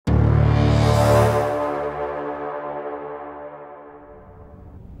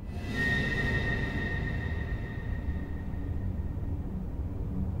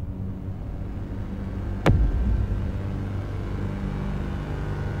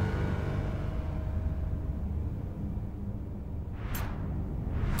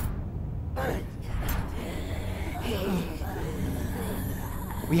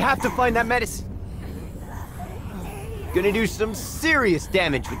We have to find that medicine. Gonna do some serious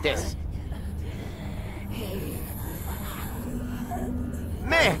damage with this.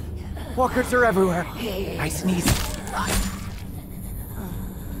 Man, walkers are everywhere. Nice and easy.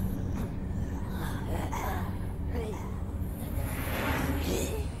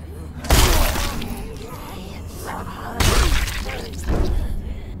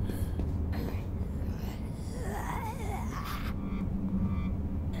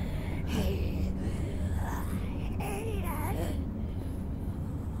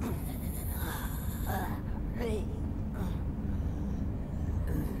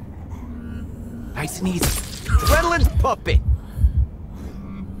 Nice and easy. Adrenaline's pumping.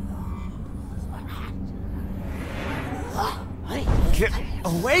 Get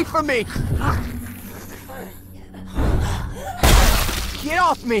away from me! Get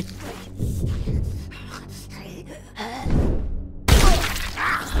off me!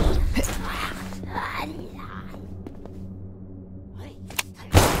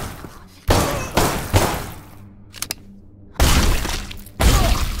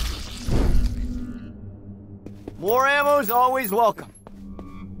 More ammo's always welcome.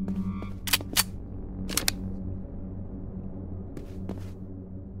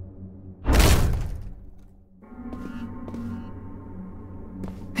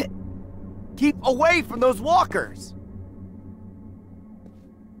 Keep away from those walkers!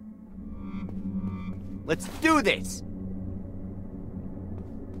 Let's do this!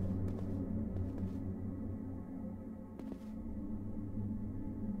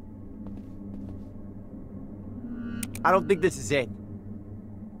 I don't think this is it.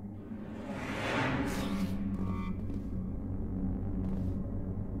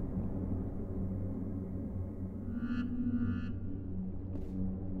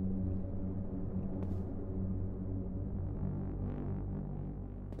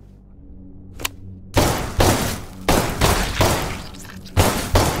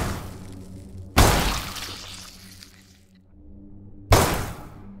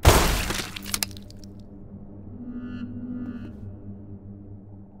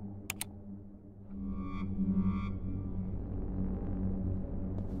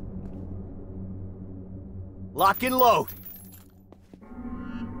 Lock and load.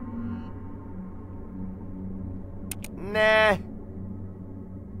 Nah.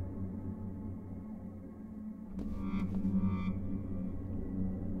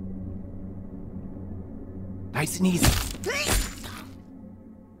 Nice and easy.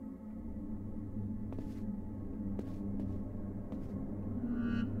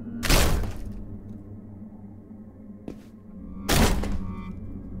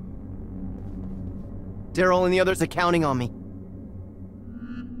 Daryl and the others are counting on me.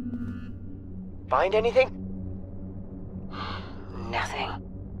 Find anything? Nothing.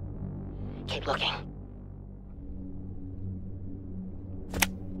 Keep looking.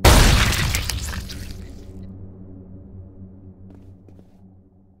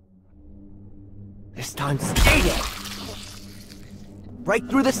 This time, stay there! Right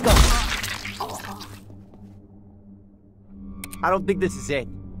through the skull. I don't think this is it.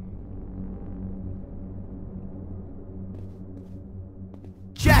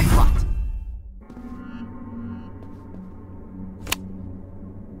 Jackpot!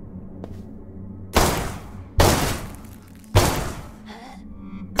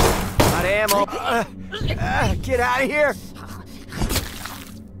 Got ammo. Get out of here!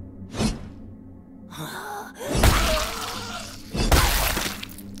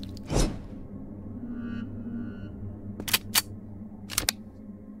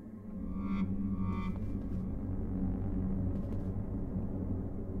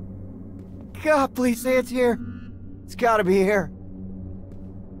 God, please say it's here. It's gotta be here.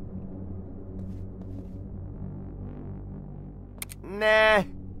 Nah.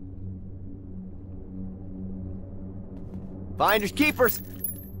 Finders keepers.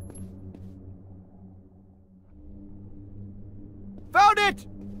 Found it!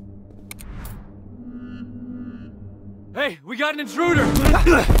 Hey, we got an intruder!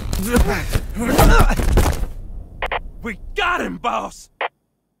 We got him, boss!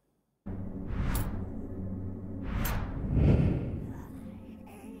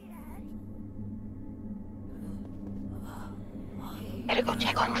 Better go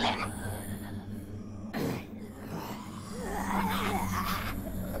check on Glenn.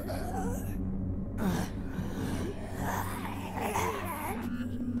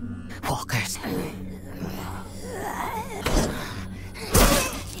 Walkers.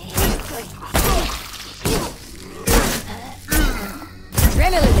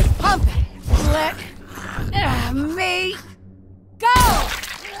 Adrenaline is pumping. Let me go!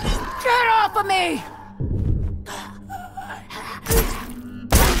 me!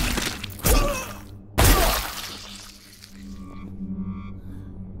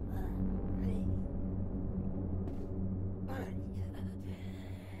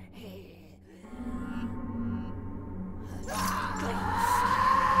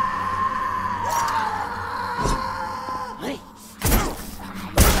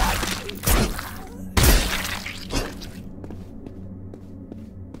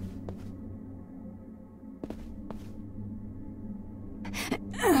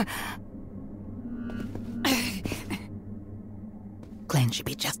 Glenn should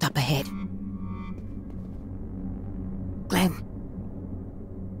be just up ahead. Glenn.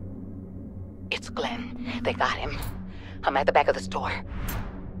 It's Glenn. They got him. I'm at the back of the store.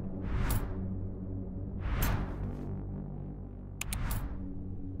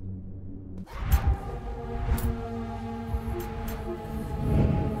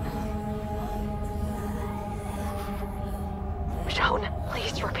 Michonne,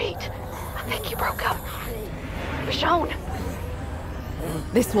 please repeat. I think you broke up. Michonne!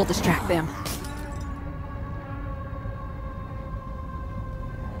 This will distract them.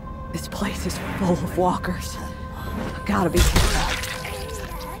 This place is full of walkers. I gotta be careful.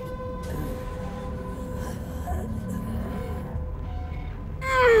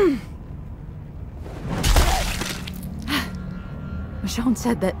 Michonne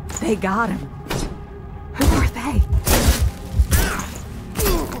said that they got him. Who are they?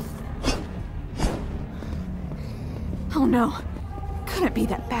 Oh no. Couldn't be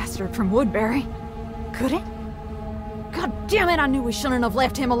that bastard from Woodbury. Could it? God damn it, I knew we shouldn't have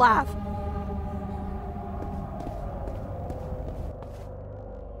left him alive.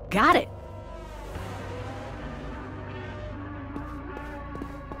 Got it.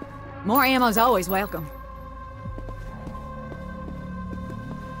 More ammo's always welcome.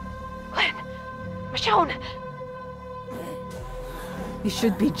 Glenn! Michonne! He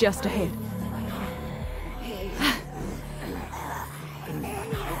should be just ahead.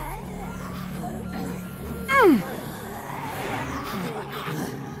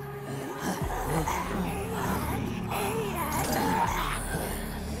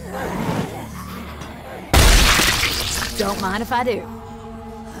 Don't mind if I do.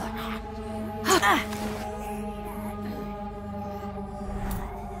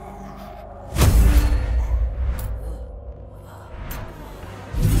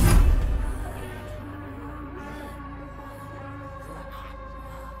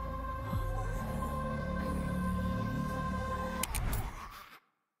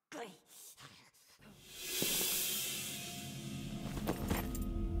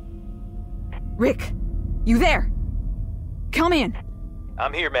 Rick, you there? Come in.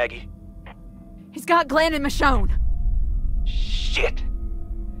 I'm here, Maggie. He's got Glenn and Michonne. Shit!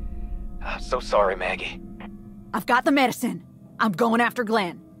 I'm so sorry, Maggie. I've got the medicine. I'm going after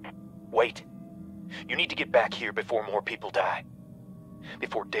Glenn. Wait. You need to get back here before more people die.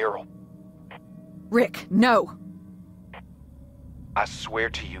 Before Daryl. Rick, no. I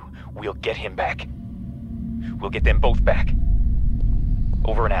swear to you, we'll get him back. We'll get them both back.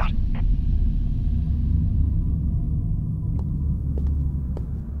 Over and out.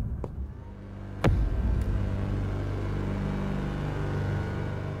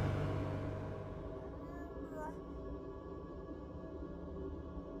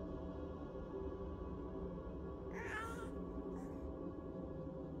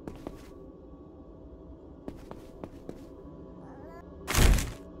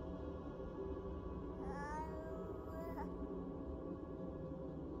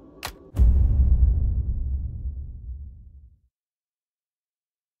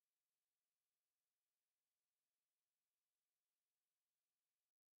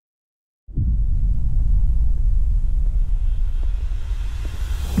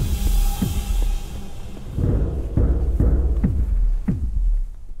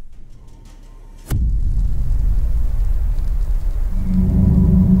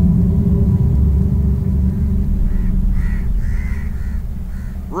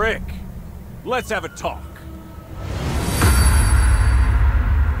 Rick, let's have a talk.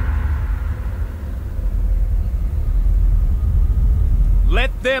 Let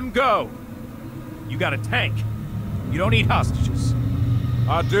them go. You got a tank. You don't need hostages.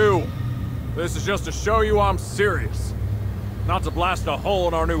 I do. This is just to show you I'm serious. Not to blast a hole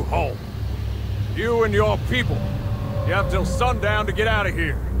in our new home. You and your people, you have till sundown to get out of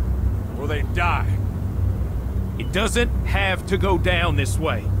here, or they die. It doesn't have to go down this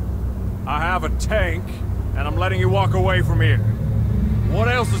way. I have a tank, and I'm letting you walk away from here. What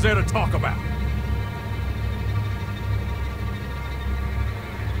else is there to talk about?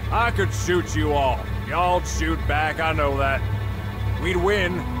 I could shoot you all. Y'all'd shoot back, I know that. We'd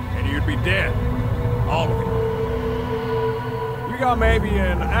win, and you'd be dead. All of you. You got maybe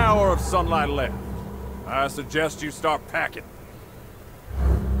an hour of sunlight left. I suggest you start packing.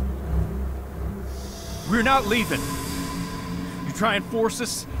 We're not leaving. You try and force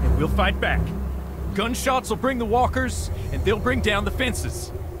us, and we'll fight back. Gunshots will bring the walkers, and they'll bring down the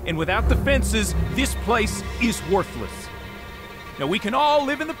fences. And without the fences, this place is worthless. Now we can all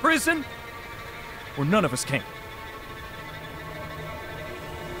live in the prison, or none of us can.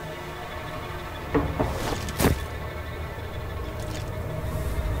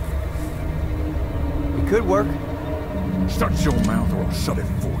 It could work. Shut your mouth or I'll shut it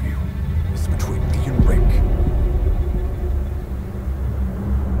for you. It's between me and Rick.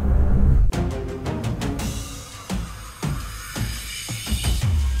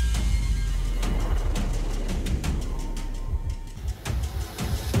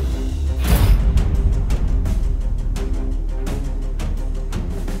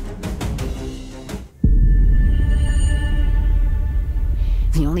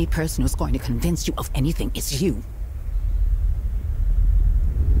 The only person who's going to convince you of anything is you.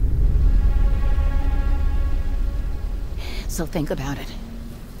 So think about it.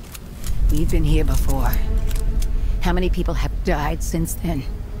 We've been here before. How many people have died since then?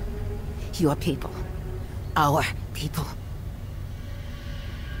 Your people. Our people.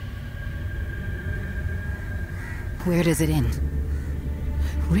 Where does it end?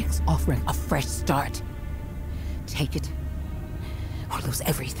 Rick's offering a fresh start. Take it, or lose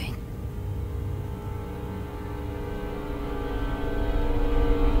everything.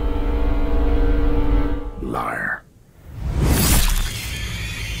 Liar.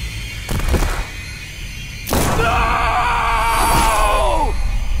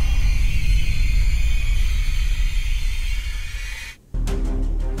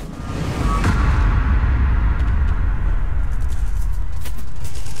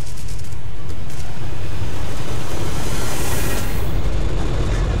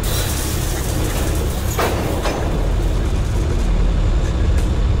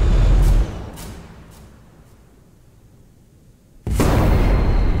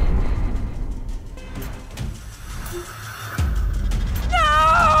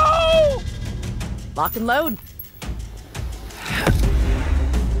 Lock and load.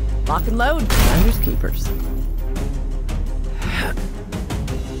 Lock and load. Finders keepers.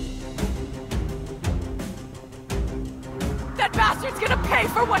 That bastard's gonna pay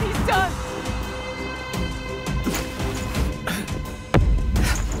for what he's done!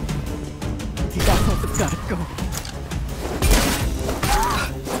 These assholes have gotta go.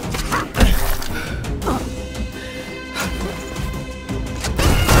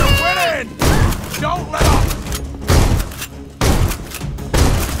 Don't let up!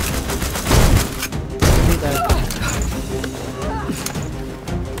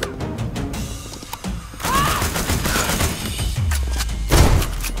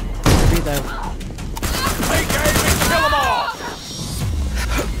 Take aim and kill them all!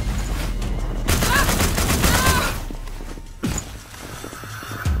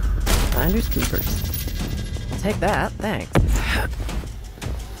 Finders keepers. I'll take that, thanks.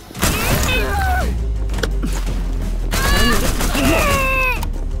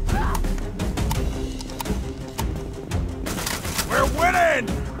 We're winning!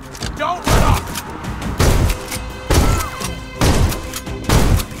 Don't let up!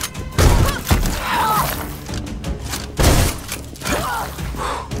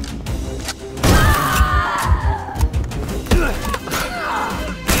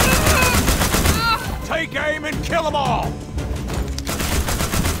 Take aim and kill them all!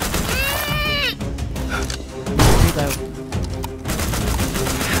 Reload.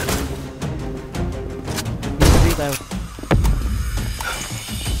 Need to reload.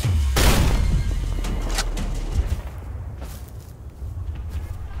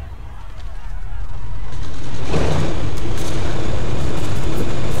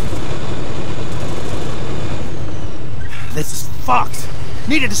 This is fucked!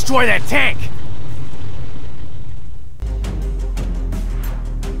 Need to destroy that tank!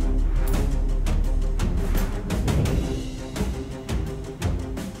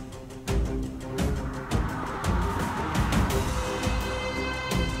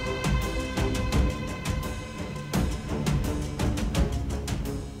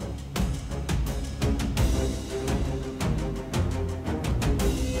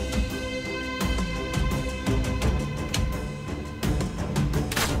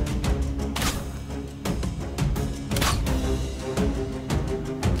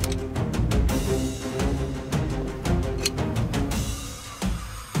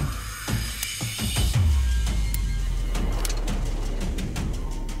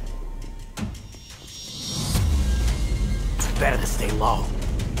 better to stay low.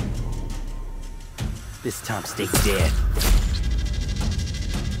 This time stay dead.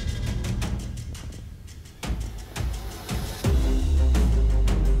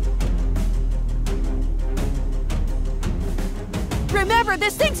 Remember,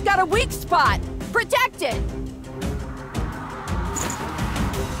 this thing's got a weak spot! Protect it!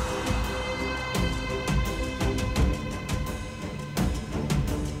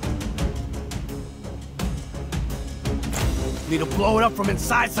 Need to blow it up from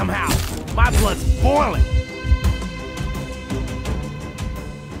inside somehow. My blood's boiling.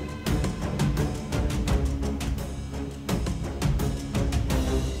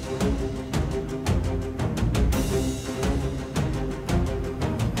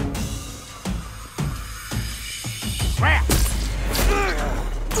 Crap!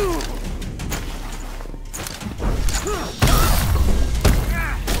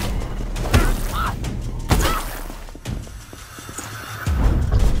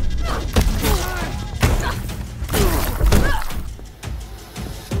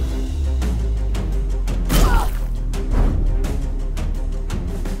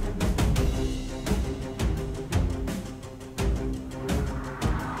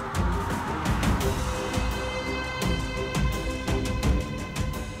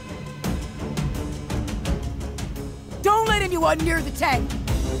 Don't let anyone near the tank!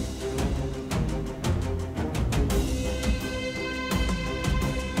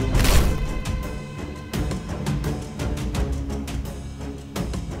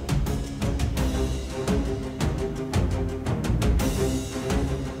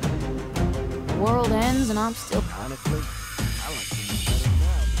 The world ends and I'm still... Honestly, I like things better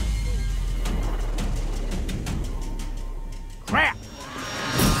now. Crap!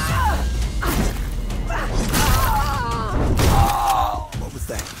 What was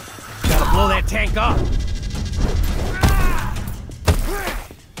that? Gotta blow that tank up.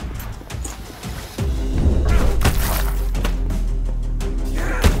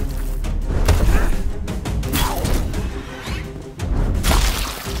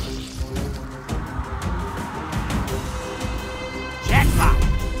 Jackpot!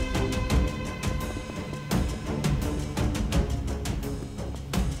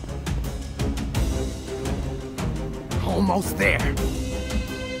 Almost there.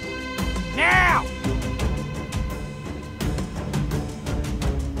 Now!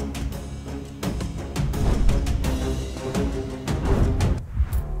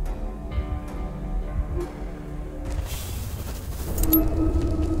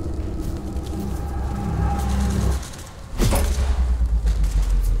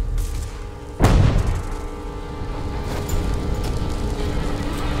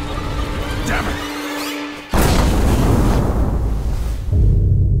 Damn it!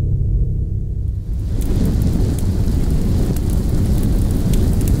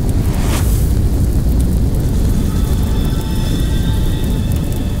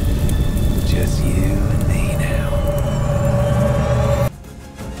 Just you and me now.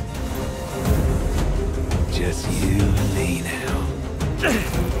 Just you and me now.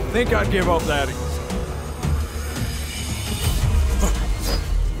 Think I'd give up that easy.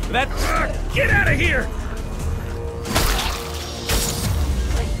 Get out of here!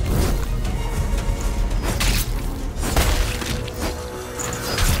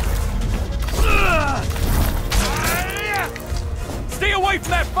 Stay away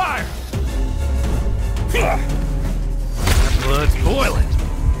from that fire! That blood's boiling.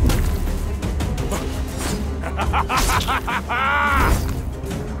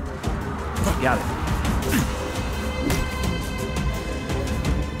 Got it.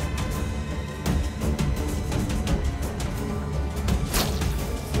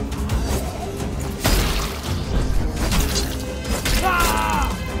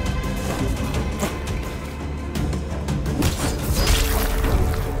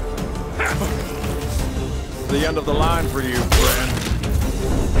 The end of the line for you, friend.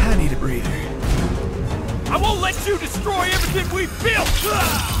 I need a breather. I won't let you destroy everything we've built!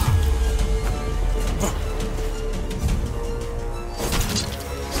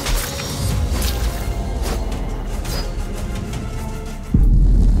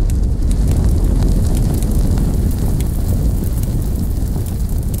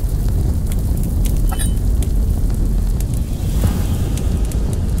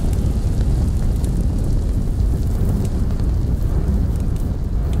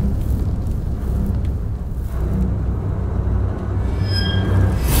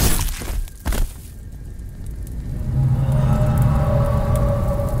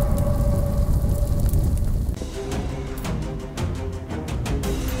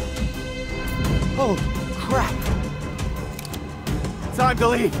 Holy crap! Time to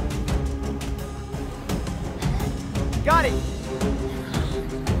leave. Got it.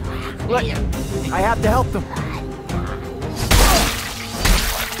 Look, I have to help them.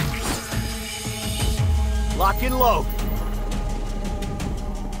 Lock and load.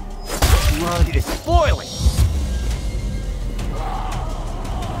 Blood is boiling.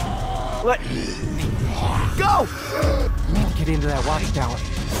 Let go. Get into that watchtower.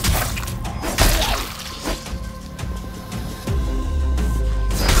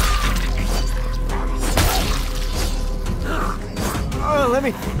 Let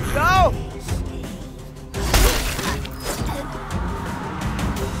me go.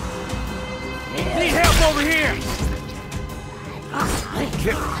 Need help over here!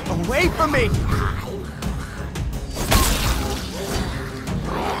 Get away from me!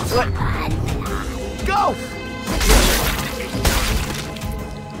 Let go!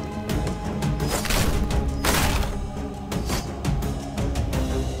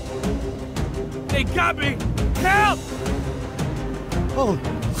 They got me! Help! Holy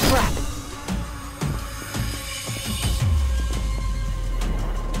crap!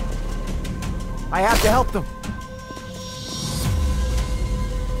 I have to help them.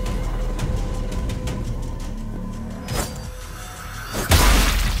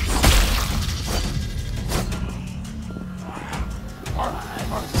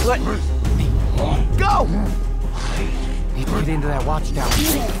 Let me go! Need to get into that watchtower.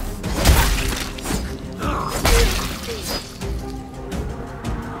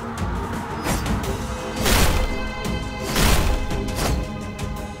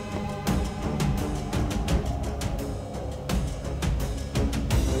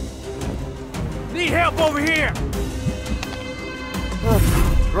 Need help over here!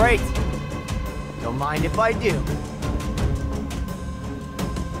 Great. Don't mind if I do.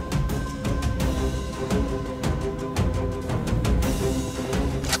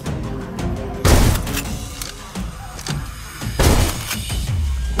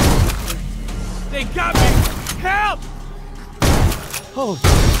 They got me! Help! Holy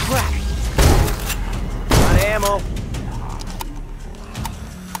crap! Got ammo.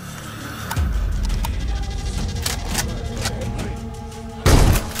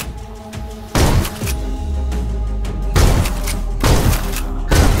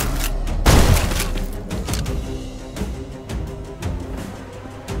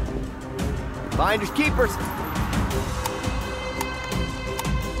 Finders keepers.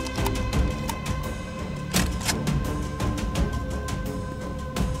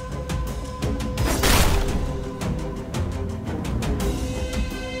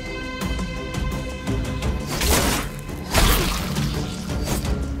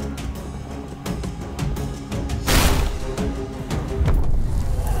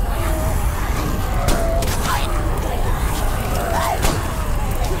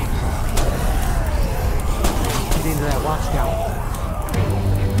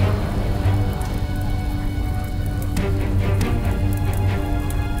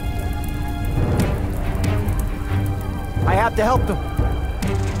 I have to help them.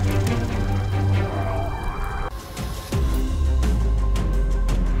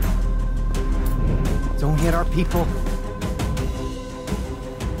 Don't hit our people.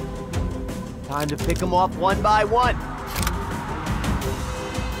 Time to pick them off one by one.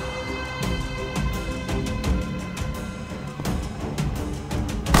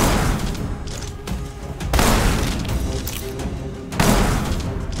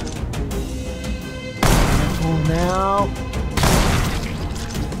 Now,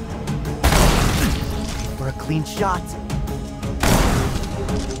 for a clean shot.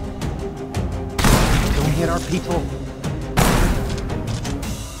 Don't hit our people.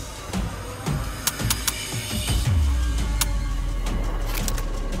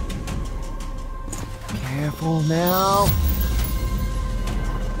 Careful now.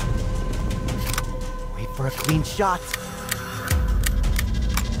 Wait for a clean shot.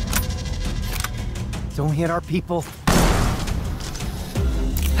 Don't hit our people.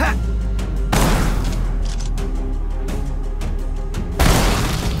 Ha!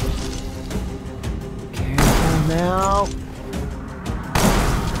 Careful now.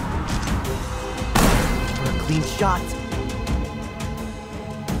 For a clean shot.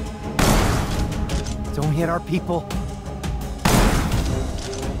 Don't hit our people.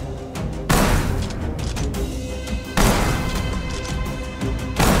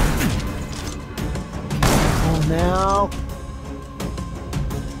 Now,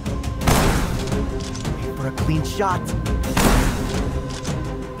 wait for a clean shot.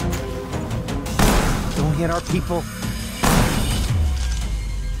 Don't hit our people.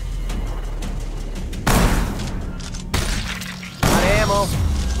 Got ammo.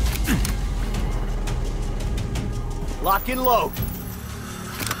 Lock and load.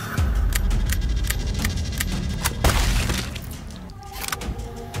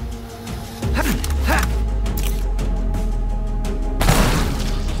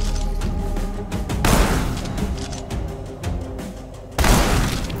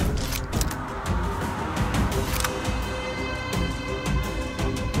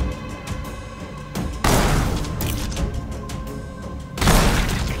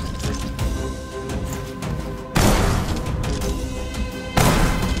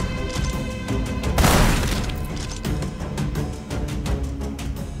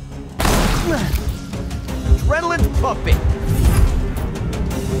 Adrenaline's pumping.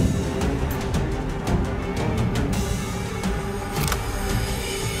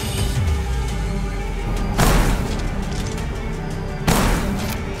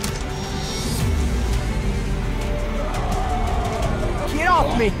 Get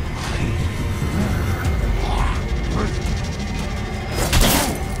off me!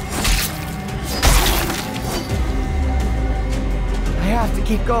 I have to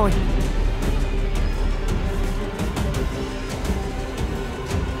keep going.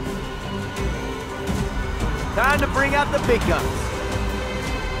 Time to bring out the big guns.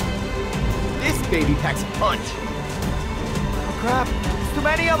 This baby packs a punch. Oh crap, there's too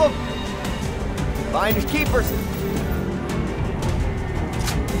many of them. Finders keepers.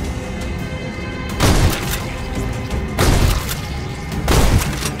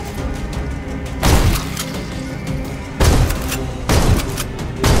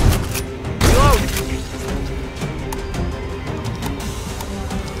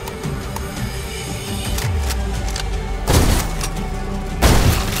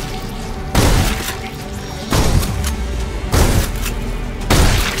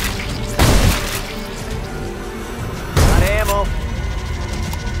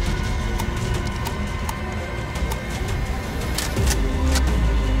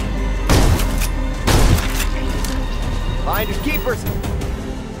 Finders keepers.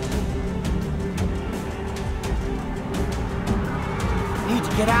 Need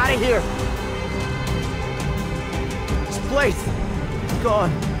to get out of here. This place is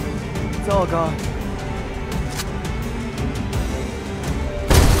gone. It's all gone.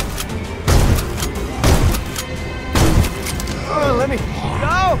 Oh, let me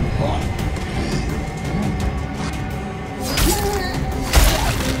go.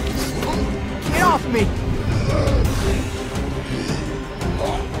 Get off me.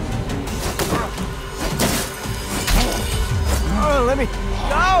 Oh, let me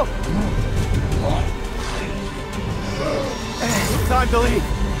go! Time to leave.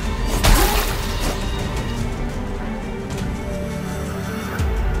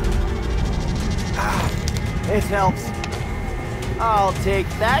 This helps. I'll take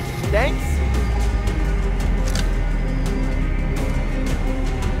that, thanks.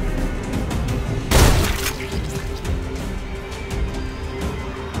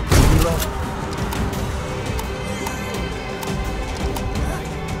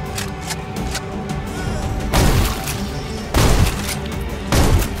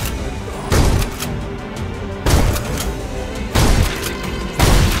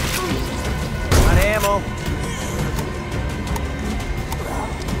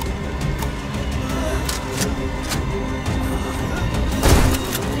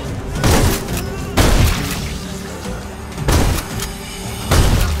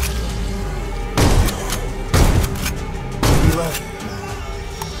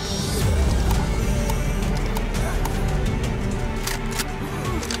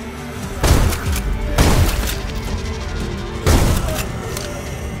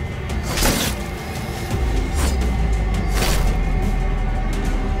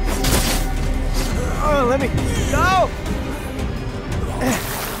 Let me go! I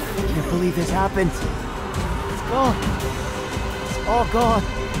can't believe this happened. It's gone. It's all gone.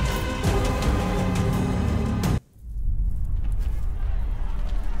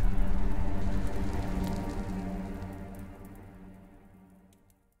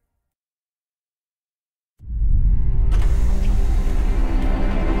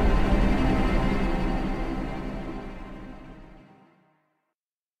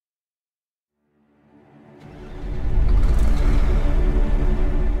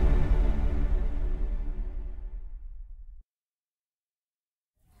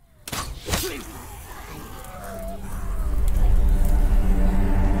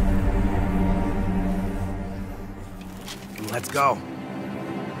 Let's go.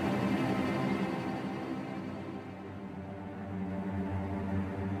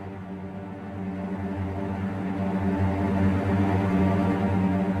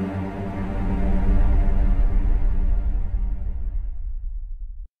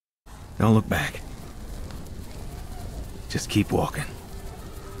 Don't look back. Just keep walking.